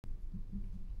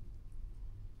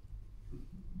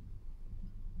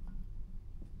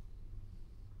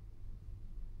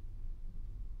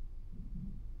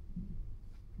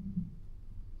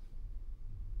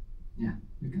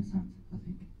can start, I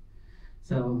think.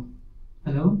 So,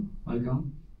 hello,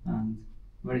 welcome, and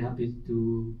very happy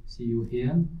to see you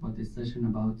here for this session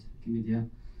about Wikimedia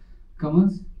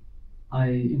Commons. I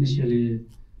initially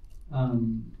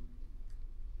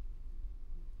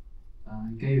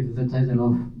gave the title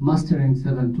of Mastering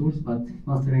 7 Tools, but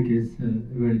mastering is a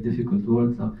very difficult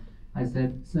word, so I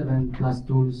said 7+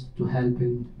 tools to help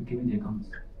in Wikimedia Commons.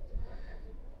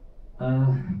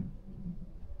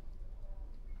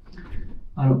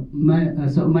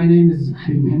 So my name is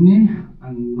Habib Henny,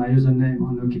 and my username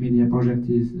on Wikimedia project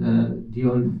is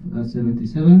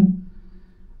Diolf77.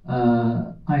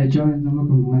 I joined the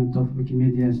movement of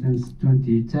Wikimedia since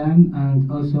 2010, and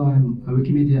also I'm a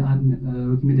Wikimedia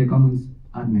Commons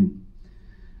admin.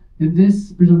 In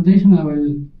this presentation, I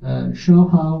will show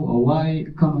how or why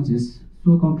Commons is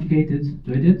so complicated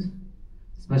to edit,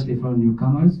 especially for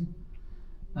newcomers.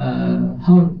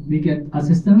 How we get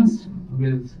assistance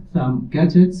with some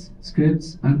gadgets,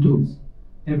 scripts, and tools.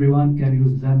 Everyone can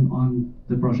use them on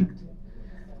the project.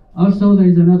 Also, there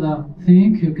is another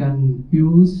thing you can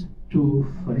use to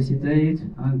facilitate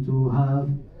and to have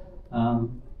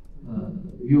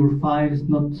your files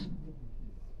not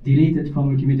deleted from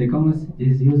Wikimedia Commons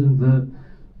is using the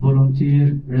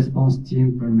volunteer response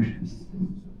team permissions.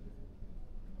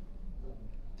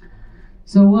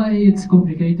 So why it's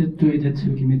complicated to edit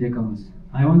Wikimedia Commons?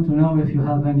 I want to know if you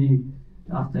have any,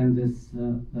 after this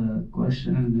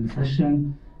question and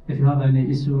session, if you have any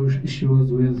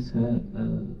issues with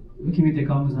Wikimedia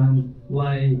Commons and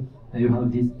why you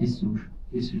have these issues.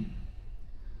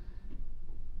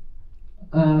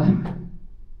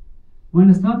 When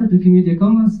I started Wikimedia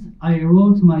Commons, I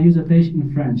wrote my user page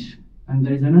in French, and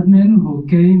there is an admin who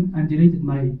came and deleted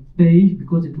my page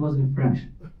because it was in French.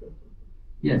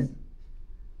 Yes.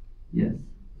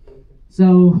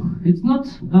 So it's not,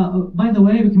 by the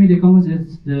way, Wikimedia Commons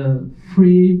is the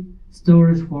free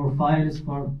storage for files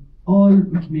for all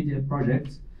Wikimedia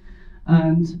projects.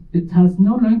 And it has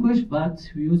no language,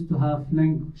 but we used to have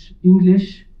language,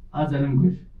 English as a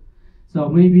language. So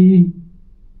maybe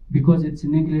because it's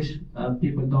in English,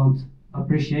 people don't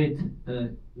appreciate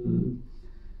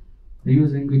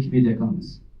using Wikimedia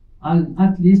Commons.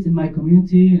 At least in my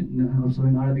community, also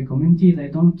in Arabic community, they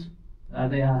don't.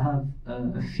 They have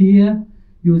a fear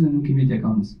using Wikimedia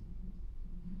Commons.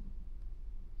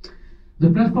 The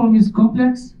platform is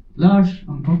complex, large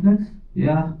and complex.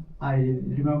 Yeah, I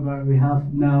remember we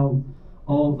have now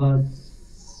over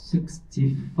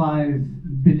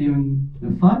 65 billion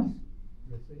files.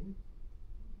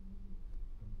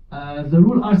 The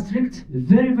rules are strict,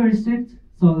 very, very strict.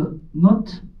 So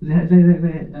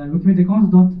Wikimedia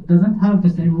Commons doesn't have the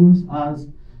same rules as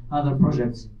other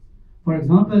projects. For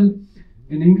example,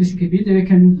 in English Wikipedia, we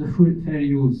can use the full fair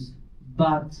use,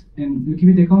 but in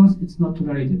Wikimedia Commons, it's not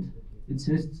tolerated. It's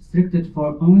restricted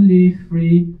for only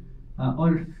free,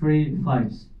 all free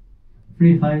files.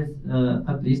 Free files,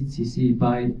 at least CC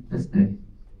by SA.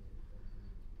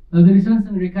 The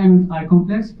licensing requirements are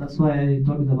complex. That's why I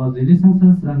talked about the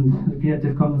licenses, and the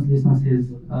Creative Commons license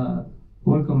is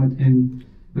welcomed in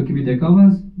Wikimedia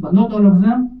Commons, but not all of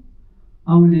them.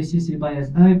 Only CC by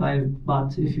SA.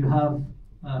 But if you have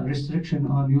restriction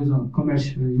on use on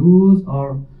commercial use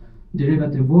or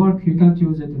derivative work, you can't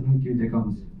use it in Wikimedia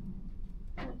Commons.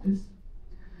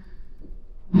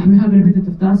 We have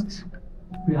repetitive tasks.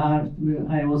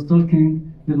 I was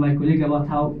talking with my colleague about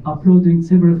how uploading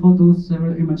several photos,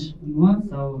 several images in one.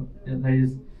 So there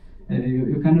is,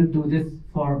 you cannot do this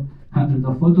for hundreds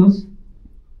of photos.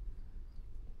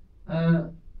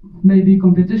 Maybe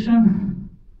competition.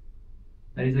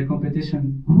 There is a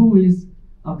competition. Who is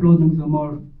uploading the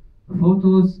more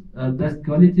photos, best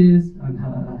qualities, and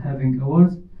having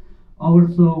awards.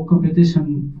 Also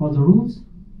competition for the rules.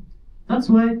 That's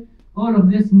why all of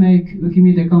this make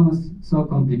Wikimedia Commons so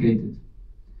complicated.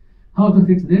 How to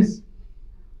fix this?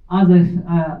 I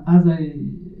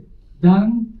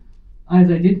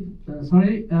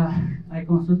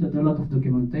consulted a lot of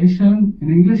documentation in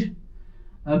English.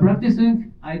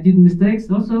 Practicing, I did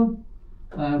mistakes also.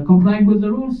 Complying with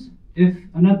the rules. If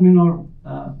an admin or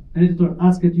an editor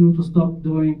asked you to stop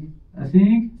doing a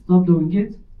thing, stop doing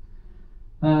it.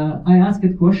 I asked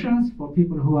questions for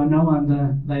people who I know, and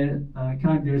they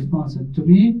kindly responded to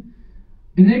me.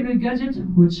 Enabling gadget,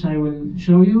 which I will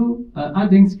show you.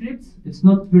 Adding scripts. It's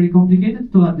not very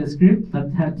complicated to add a script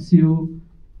that helps you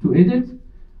to edit.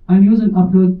 And using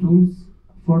upload tools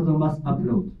for the mass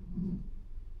upload.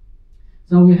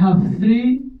 So we have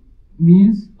three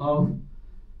means of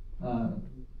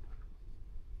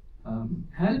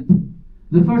help.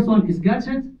 The first one is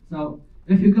gadget. So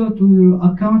if you go to your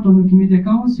account on Wikimedia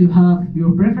Commons, you have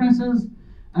your preferences,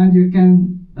 and you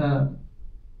can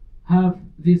have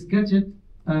this gadget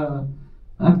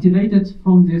activated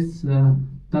from this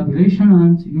tabulation,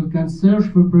 and you can search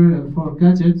for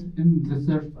gadget in the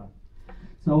search bar.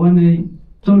 So when I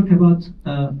talk about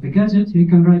a gadget, you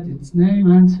can write its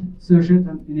name and search it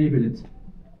and enable it.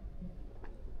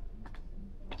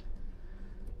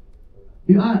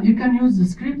 You can use the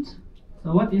script.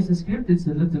 So what is a script? It's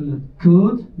a little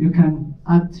code you can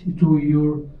add to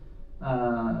your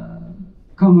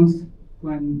Commons.js.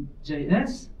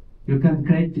 You can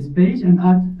create this page and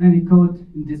add any code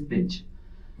in this page.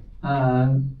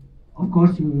 Of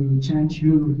course, you change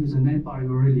your username or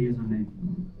your real username.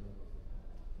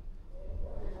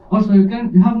 Also, you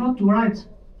have not to write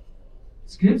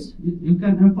scripts. You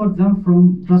can import them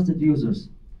from trusted users,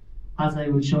 as I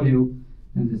will show you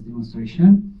in this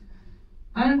demonstration.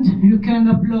 And you can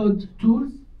upload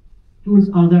tools. Tools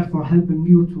are there for helping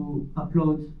you to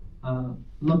upload a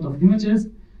lot of images.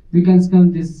 You can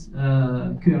scan this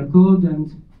QR code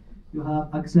and you have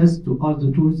access to all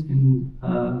the tools in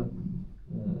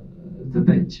the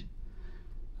page.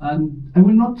 And I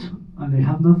will not, and I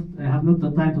have not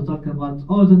the time to talk about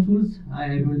all the tools.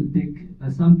 I will pick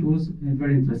some tools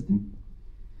very interesting.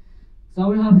 So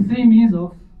we have 3 means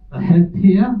of help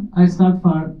here. I start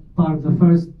for the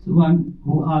first one,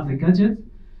 who are the gadgets.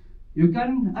 You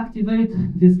can activate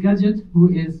this gadget who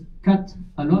is cut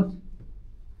a lot.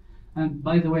 And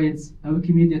by the way, it's a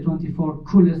Wikimedia 24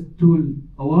 coolest tool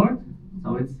award.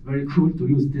 So it's very cool to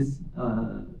use this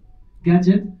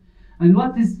gadget. And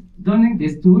what is doing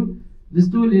this tool? This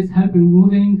tool is helping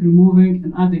moving, removing,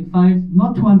 and adding files.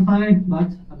 Not one file,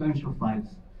 but a bunch of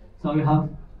files. So you have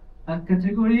a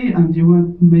category and you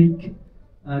want to make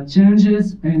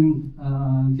changes in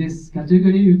this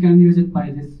category, you can use it by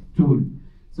this tool.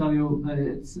 So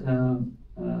it's a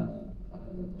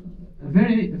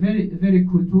very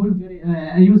cool tool.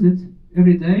 I use it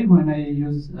every day when I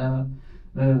use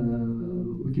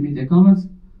Wikimedia Commons.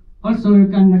 Also, you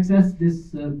can access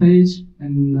this page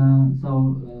in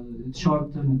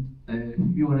shortened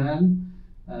URL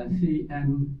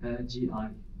 3MGI.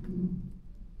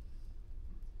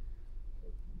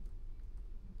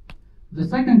 The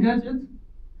second gadget,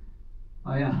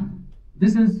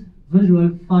 this is visual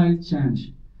file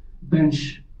change,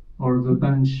 bench, or the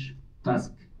bench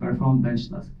task, perform bench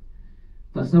task.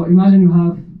 So imagine you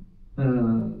have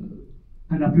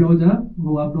an uploader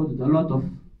who uploaded a lot of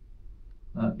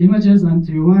images and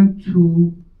you want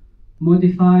to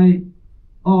modify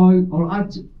all or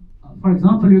add. For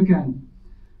example, you can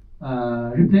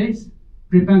replace,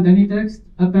 prepend any text,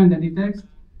 append any text,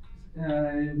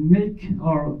 make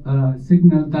or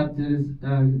signal that there is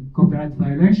copyright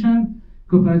violation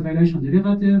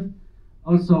derivative,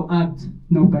 also add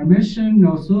no permission,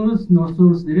 no source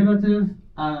derivative,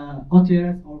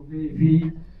 OTS or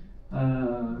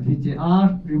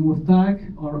VTR, remove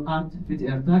tag, or add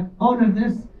VTR tag. All of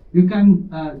this you can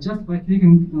just by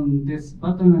clicking on this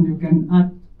button, and you can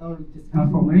add all this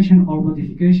information or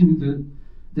modification in the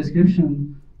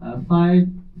description file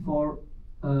for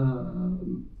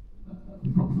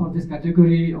this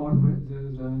category or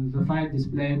the file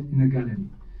displayed in a gallery.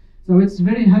 So it's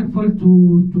very helpful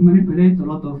to manipulate a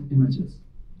lot of images.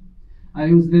 I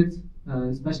used it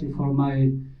especially for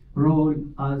my role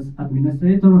as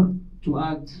administrator to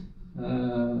add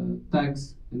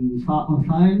tags on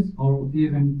files, or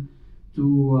even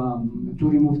to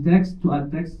remove text, to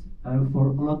add text for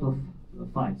a lot of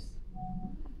files.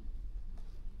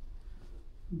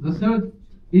 The third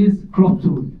is crop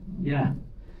tool.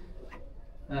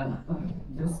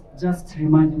 Just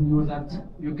reminding you that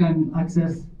you can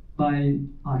access by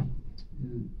it's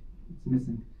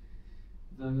missing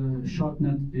the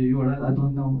shortened URL. I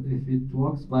don't know if it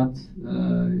works, but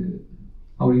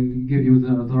I will give you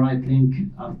the right link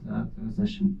after the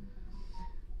session.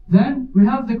 Then we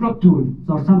have the crop tool.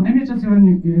 So some images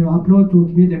when you upload to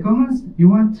Wikimedia Commons, you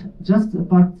want just a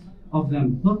part of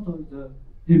them, not all the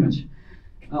image.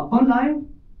 Online,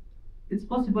 it's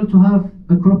possible to have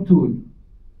a crop tool.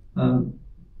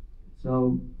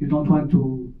 So you don't want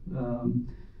to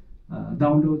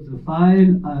download the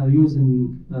file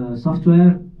using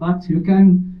software, but you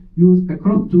can use a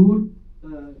crop tool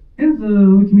in the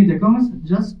Wikimedia Commons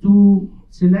just to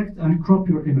select and crop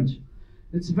your image.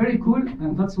 It's very cool,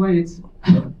 and that's why it's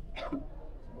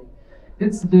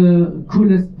the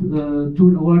coolest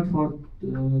tool award for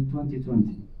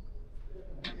 2020.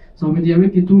 So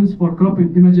MediaWiki tools for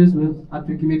cropping images at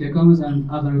Wikimedia Commons and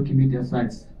other Wikimedia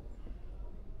sites.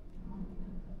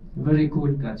 Very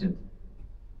cool gadget.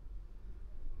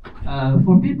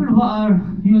 For people who are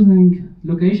using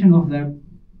location of their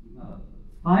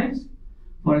files,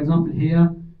 for example here,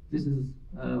 this is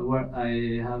where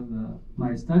I have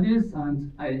my studies,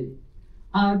 and I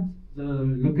add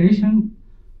the location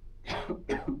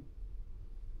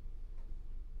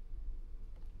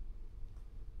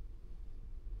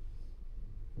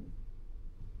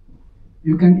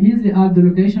you can easily add the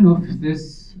location of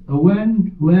this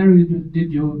where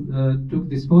did you took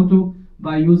this photo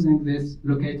by using this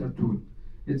locator tool.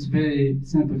 It's very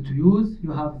simple to use.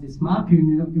 You have this map.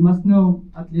 You must know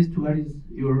at least where is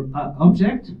your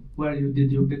object, where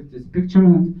did you pick this picture,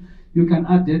 and you can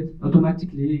add it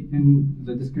automatically in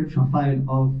the description file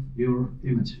of your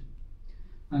image.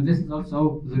 And this is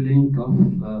also the link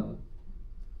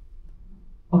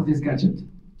of this gadget.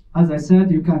 As I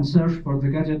said, you can search for the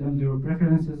gadget under your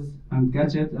preferences and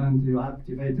gadget, and you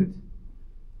activate it.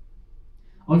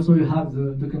 Also, you have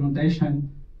the documentation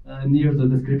near the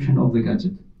description of the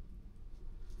gadget.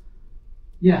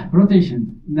 Yeah,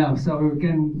 rotation. Now, so we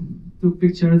can take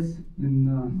pictures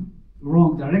in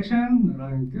wrong direction,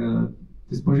 like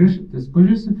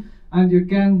disposition, and you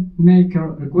can make a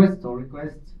request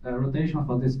a rotation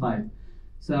for this file.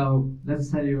 So let's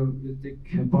say you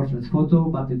take a portrait photo,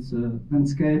 but it's a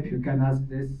landscape. You can ask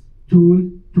this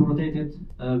tool to rotate it.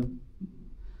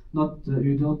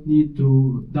 You don't need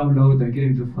to download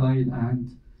again the file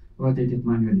and rotate it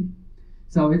manually.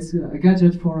 So it's a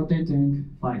gadget for rotating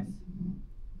files.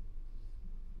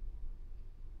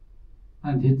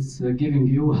 And it's giving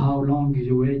you how long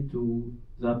you wait to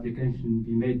the application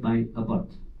be made by a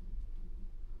bot.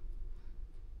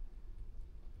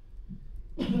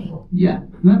 Yeah,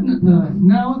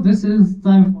 now this is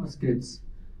time for scripts.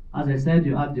 As I said,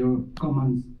 you add your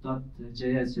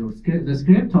commons.js, the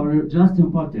script, or you just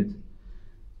import it.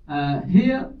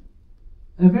 Here,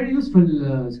 a very useful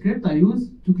script I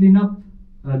use to clean up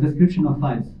description of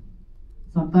files.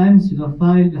 Sometimes the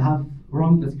file have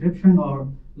wrong description or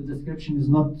the description is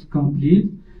not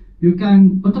complete. You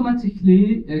can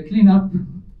automatically clean up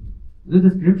the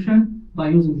description by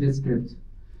using this script.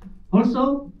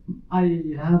 Also,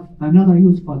 I have another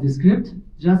use for this script,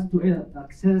 just to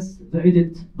access the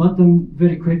edit button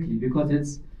very quickly, because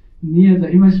it's near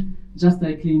the image. Just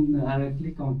I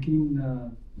click on clean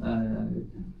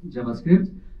JavaScript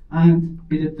and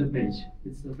edit the page.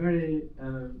 It's a very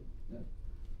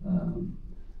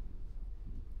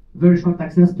very short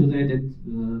access to the edit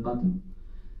button.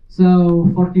 So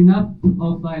for cleanup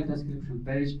of file description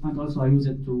page, and also I use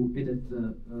it to edit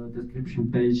the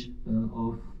description page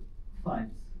of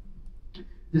files.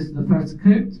 This is the first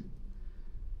script.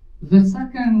 The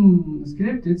second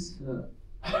script is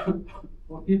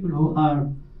for people who are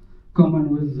common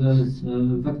with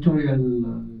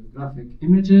vectorial graphic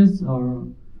images or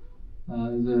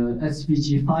the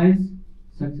SVG files,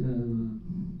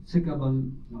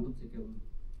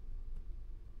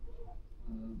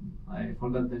 I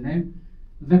forgot the name.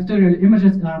 Vectorial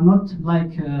images are not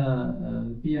like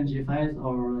PNG files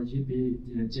or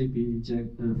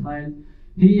JPG file.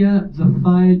 Here, the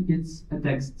file is a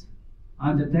text,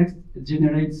 and the text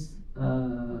generates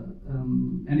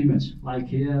an image. Like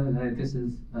here, this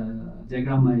is a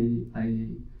diagram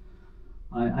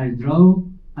I draw,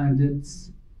 and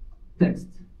it's text.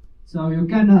 So you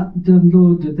can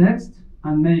download the text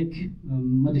and make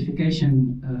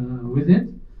modification with it,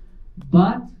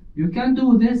 but you can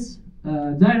do this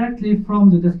directly from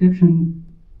the description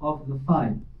of the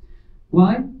file.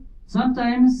 Why?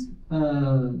 Sometimes,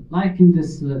 like in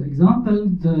this example,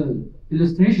 the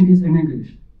illustration is in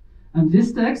English, and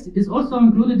this text is also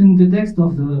included in the text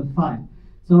of the file.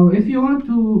 So if you want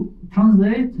to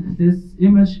translate this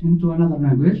image into another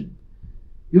language,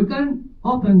 you can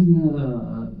open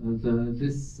the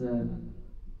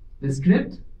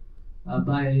script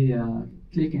by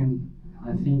clicking,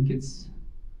 I think it's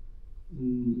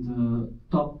the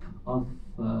top of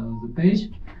the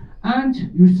page, and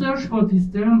you search for this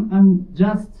term and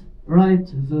just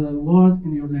write the word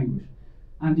in your language,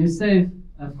 and you save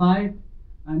a file,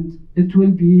 and it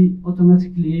will be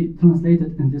automatically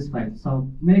translated in this file.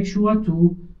 So make sure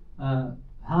to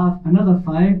have another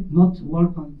file, not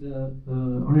work on the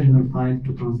original file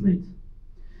to translate.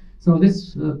 So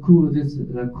this cool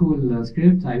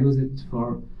script, I use it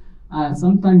for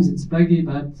sometimes it's buggy,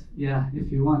 but yeah,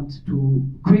 if you want to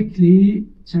quickly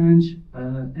change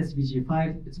SVG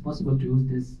file, it's possible to use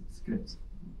this script.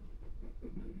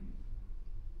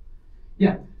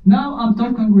 Yeah, now I'm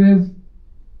talking with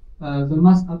the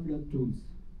mass upload tools.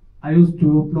 I used to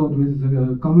upload with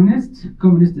the Communist.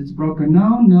 Communist is broken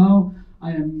now. Now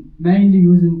I am mainly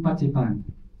using Patipan.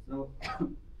 So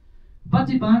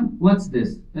Patipan, what's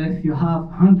this? If you have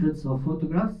hundreds of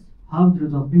photographs,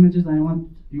 hundreds of images, and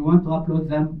you want to upload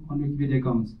them on Wikimedia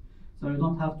Commons. So you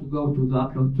don't have to go to the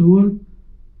upload tool,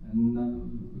 in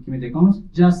Wikimedia Commons,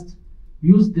 just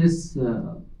use this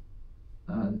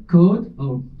code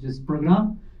or this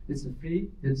program. It's free.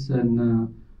 It's an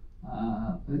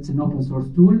open source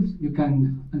tool. You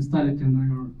can install it in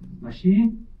your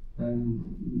machine,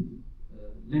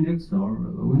 Linux or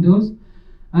Windows.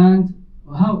 And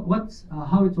how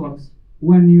it works?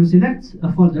 When you select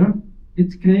a folder,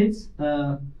 it creates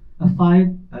a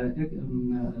file,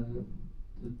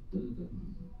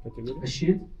 a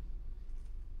sheet.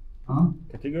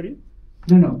 Category?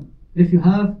 No. If you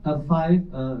have a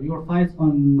file, your files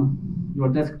on your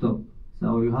desktop,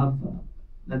 so you have,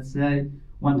 let's say,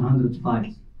 100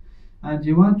 files, and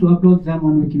you want to upload them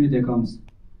on Wikimedia Commons.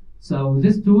 So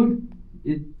this tool,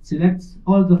 it selects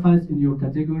all the files in your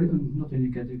category, not in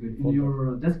your category, in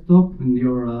your desktop, in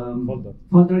your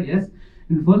folder, yes,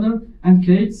 in folder, and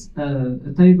creates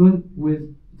a table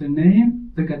with the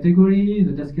name, the category,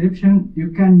 the description.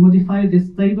 You can modify this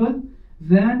table.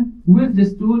 Then with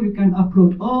this tool, you can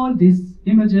upload all these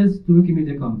images to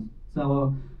Wikimedia Commons.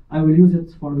 So I will use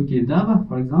it for Wiki Indaba,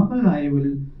 for example. I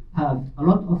will have a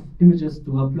lot of images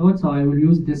to upload, so I will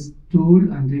use this tool,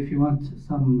 and if you want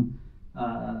some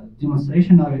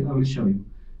demonstration, I will show you.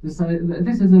 This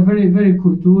is a very, very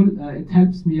cool tool. It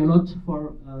helps me a lot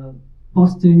for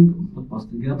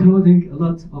uploading a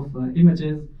lot of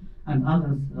images and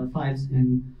other files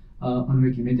on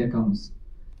Wikimedia Commons.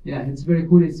 Yeah, it's very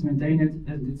cool, it's maintained,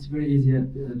 and it's very easy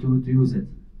to use it.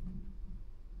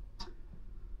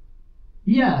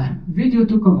 Yeah, video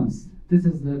to Commons. This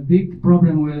is a big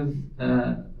problem with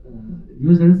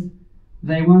users.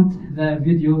 They want their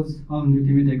videos on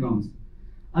Wikimedia Commons.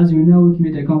 As you know,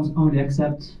 Wikimedia Commons only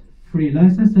accepts free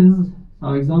licenses.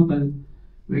 For example,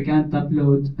 we can't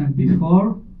upload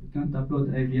MP4, we can't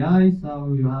upload AVI,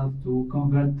 so you have to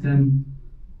convert them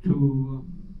to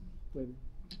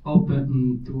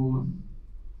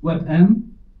WebM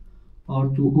or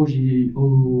to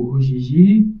OGG.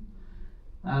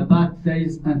 But there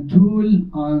is a tool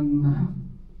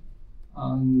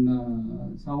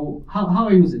so how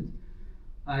I use it.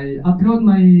 I upload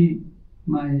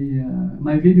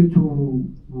my video to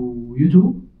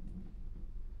YouTube,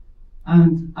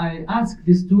 and I ask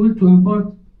this tool to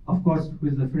import, of course,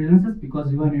 with the freelancers,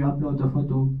 because when you upload a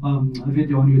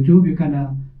video on YouTube, you can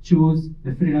choose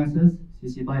the freelancers,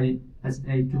 CC by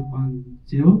SA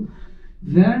 2.0.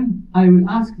 Then I will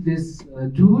ask this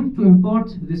tool to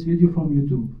import this video from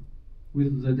YouTube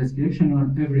with the description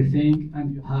on everything,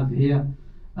 and you have here,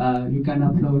 you can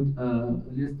upload a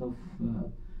list of,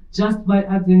 just by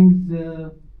adding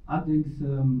the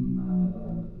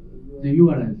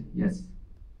URL, yes.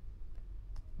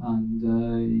 And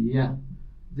yeah,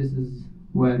 this is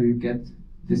where you get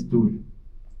this tool.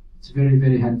 It's very,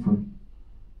 very helpful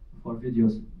for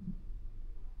videos.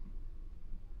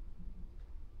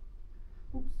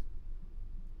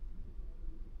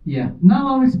 Yeah,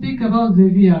 now I will speak about the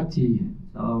VRT.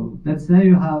 So let's say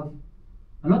you have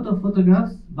a lot of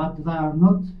photographs, but they are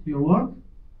not your work.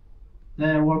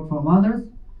 They are work from others,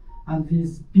 and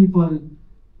these people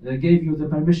gave you the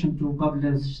permission to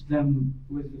publish them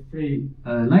with a free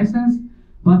license,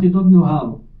 but you don't know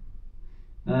how.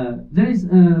 There is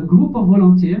a group of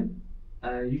volunteers.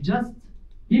 You just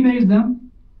email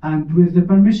them, and with the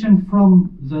permission from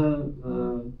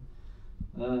the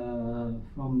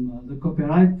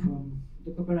copyright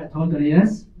holder,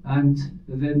 yes, and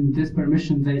then this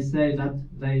permission, they say that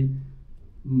they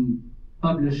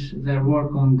publish their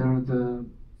work under the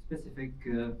specific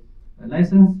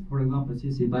license, for example,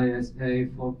 CC by SA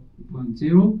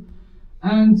 4.0,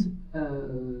 and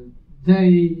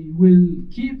they will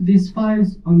keep these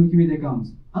files on Wikimedia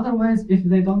Commons. Otherwise, if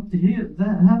they don't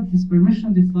have this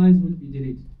permission, these files will be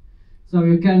deleted. So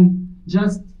you can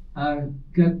just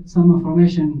get some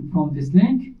information from this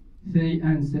link, 3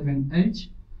 and 7H,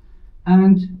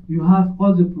 and you have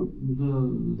all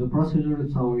the procedure,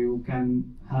 so you can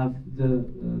have the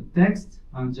text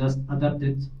and just adapt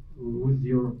it with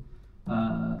your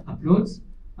uploads.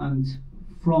 And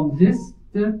from this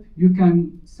step, you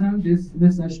can send this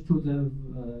message to the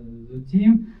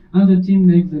team, and the team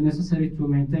makes the necessary to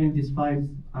maintain these files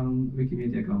on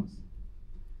Wikimedia Commons.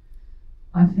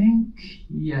 I think,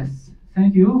 yes.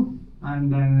 Thank you,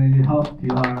 and I hope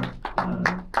you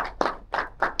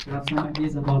have some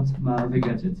ideas about the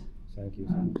gadget. Thank you.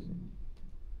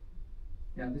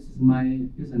 Yeah, this is my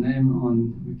username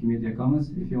on Wikimedia Commons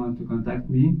if you want to contact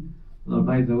me. Well,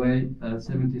 by the way,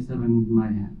 77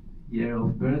 my year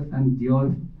of birth, and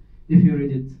Dior, if you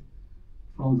read it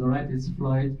from the right, it's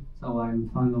Floyd, so I'm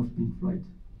fan of Pink Floyd.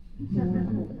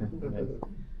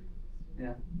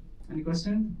 Yeah. Any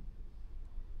question?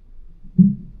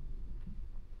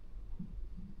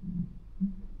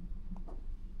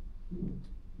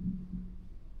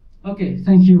 Okay,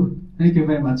 thank you. Thank you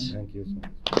very much. Thank you so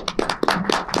much.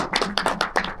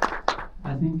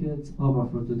 I think it's over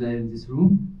for today in this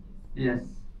room. Yes.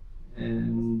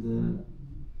 And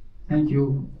thank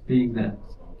you for being there.